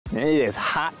and it is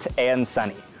hot and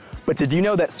sunny. But did you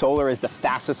know that solar is the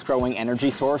fastest growing energy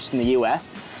source in the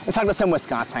US? Let's talk to some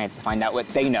Wisconsinites to find out what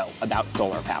they know about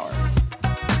solar power.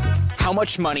 How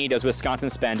much money does Wisconsin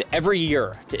spend every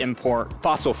year to import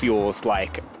fossil fuels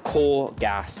like coal,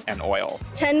 gas, and oil?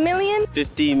 10 million?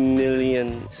 50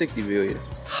 million. 60 billion.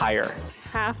 Higher.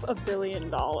 $500 million.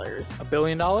 $1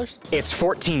 billion? It's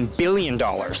 $14 billion.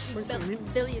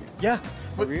 Billion. Yeah.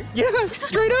 Yeah,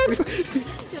 straight up.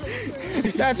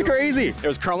 That's crazy.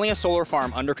 There's currently a solar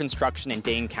farm under construction in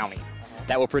Dane County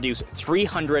that will produce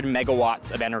 300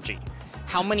 megawatts of energy.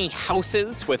 How many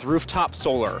houses with rooftop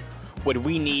solar would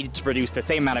we need to produce the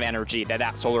same amount of energy that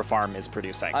that solar farm is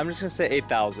producing? I'm just gonna say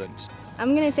 8,000.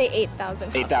 I'm gonna say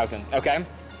 8,000. 8,000, okay.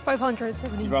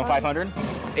 570. You going 500?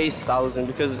 8,000,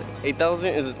 because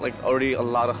 8,000 is like already a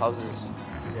lot of houses.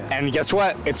 And guess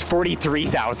what? It's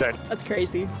 43,000. That's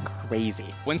crazy.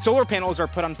 Crazy. When solar panels are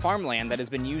put on farmland that has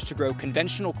been used to grow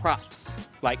conventional crops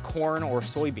like corn or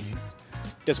soybeans,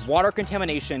 does water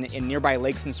contamination in nearby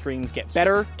lakes and streams get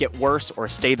better, get worse, or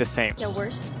stay the same? Get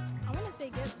worse. I wanna say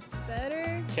get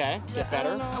better. Okay, get I better.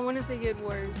 don't know. I want to say get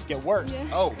worse. Get worse.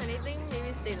 Yeah. Oh. Anything,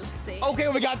 maybe stay the same. Okay,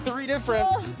 we got 3 different.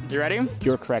 You ready?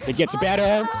 You're correct. It gets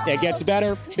better. It gets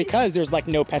better because there's like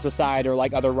no pesticide or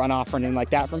like other runoff or anything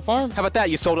like that from farm. How about that?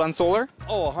 You sold on solar?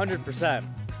 Oh, 100%.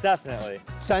 Definitely.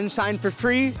 Sunshine for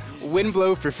free, wind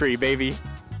blow for free, baby.